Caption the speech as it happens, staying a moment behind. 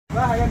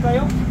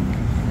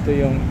Ito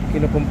yung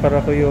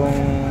kinukumpara ko yung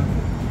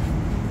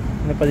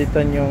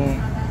napalitan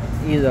yung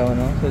ilaw,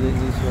 no? So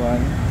this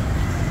one.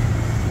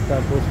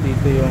 Tapos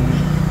dito yung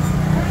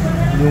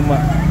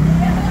luma.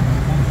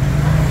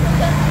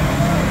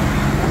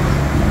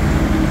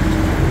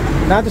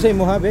 Nato sa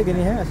imo ha, be,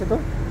 gani ha, asa to?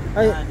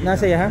 Ay,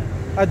 nasa ya ha?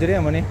 Ah, dire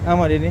amo ni.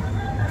 Amo din ni.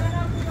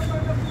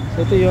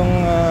 So ito yung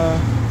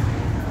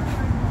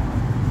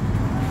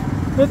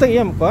ito tang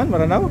iyam kuan,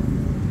 Maranao?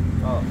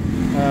 Oo.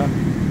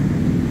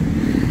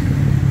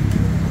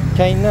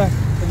 China.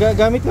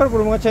 Gamit ka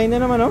puro mga China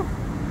naman, no?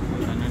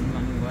 Kanan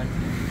man kuan.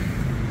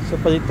 So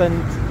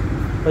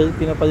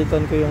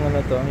pinapalitan ko yung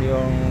ano to,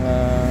 yung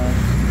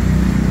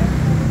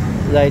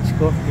lights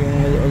ko, yung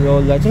low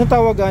lights. Ano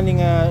tawag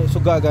ganing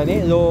suga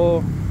gani?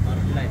 Low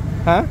Light.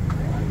 ha?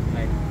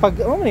 Light. Pag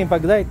yung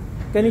pag light.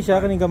 Kani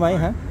siya kaning gamay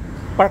ha?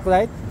 Park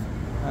light.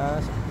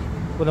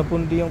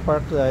 Punapundi yung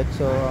park light.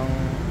 So ang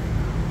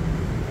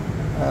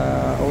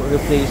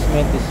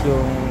replacement is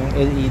yung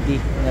LED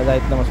na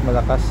light na mas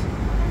malakas.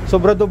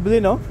 Sobra doble,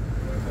 no?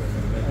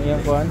 Ayan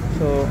kuan.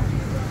 So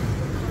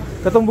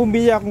katong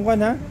bumbilya akong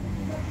kuan ha.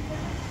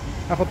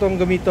 Ako tong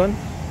gamiton.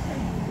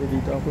 So,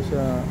 dito ako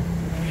sa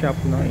shop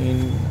na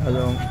in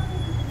along.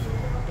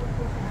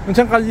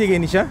 Unsang kalye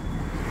gani siya?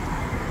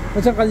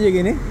 Unsang kalye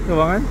gani?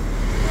 Tuwangan?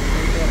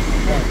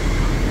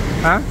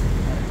 Ha?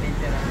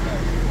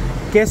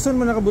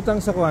 Quezon mo nakabutang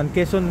sa kuan?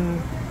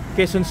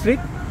 Quezon Street?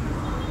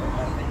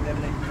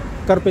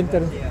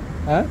 Carpenter.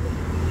 Ha?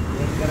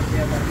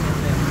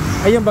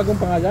 Ay, yung bagong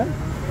pangalan?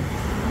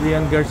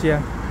 Leon Garcia,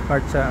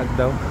 part sa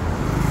Agdao.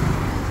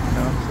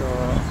 No? So,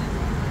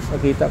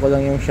 nakita ko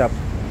lang yung shop.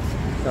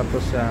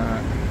 Tapos,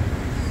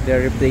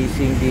 they're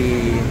replacing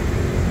the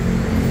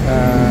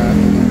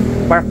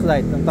park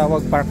light. Ang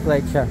tawag park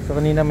light siya. So,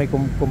 kanina may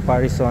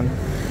comparison.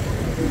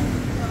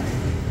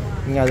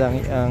 Nga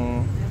lang,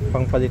 ang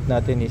pangpalit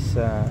natin is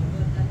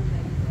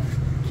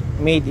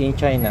made in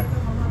China.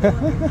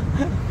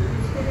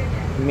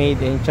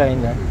 Made in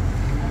China.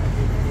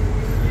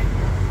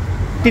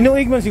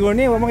 Tinuig man siguro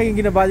ni, wa man kay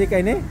ginabalik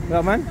kay ni,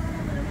 wa man?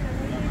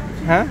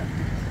 Ha?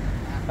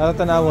 Ano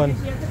tanawon?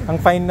 Ang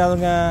final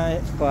nga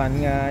kuan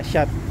nga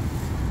shot.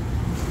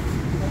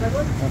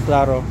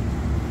 Klaro.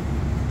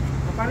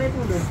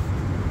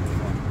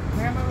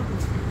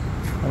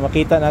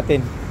 Makita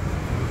natin.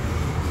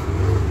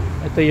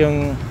 Ito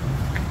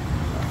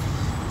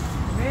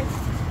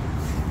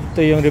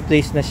yung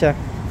replace na siya.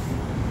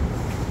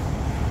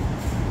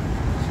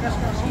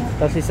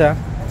 Tapos isa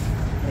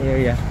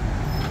area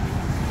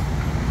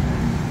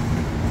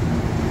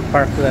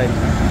park light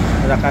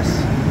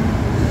malakas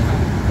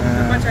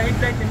sa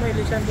headlight mo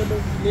ilisan do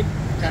lit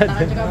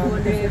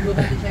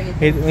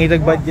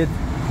ngitag budget.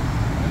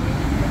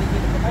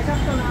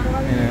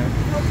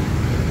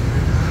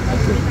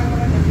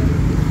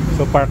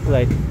 So park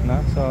light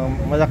na, so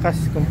malakas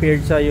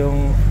compared sa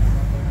yung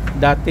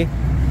dati.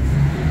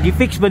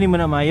 Gi-fix ba ni mo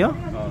na mayo?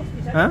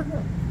 Ha?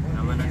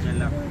 Naman na siya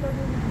lang.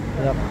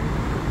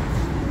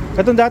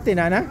 Katong dati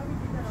na.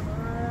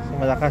 So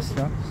malakas,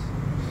 no?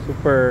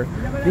 Super.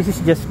 This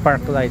is just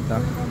park light, no?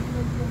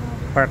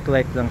 Park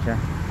light lang siya.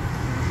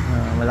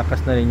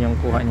 Malakas na rin yung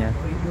kuha niya.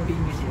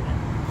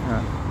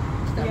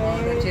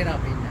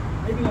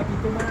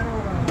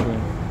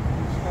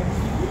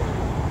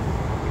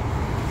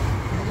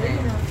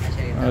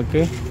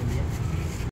 Okay.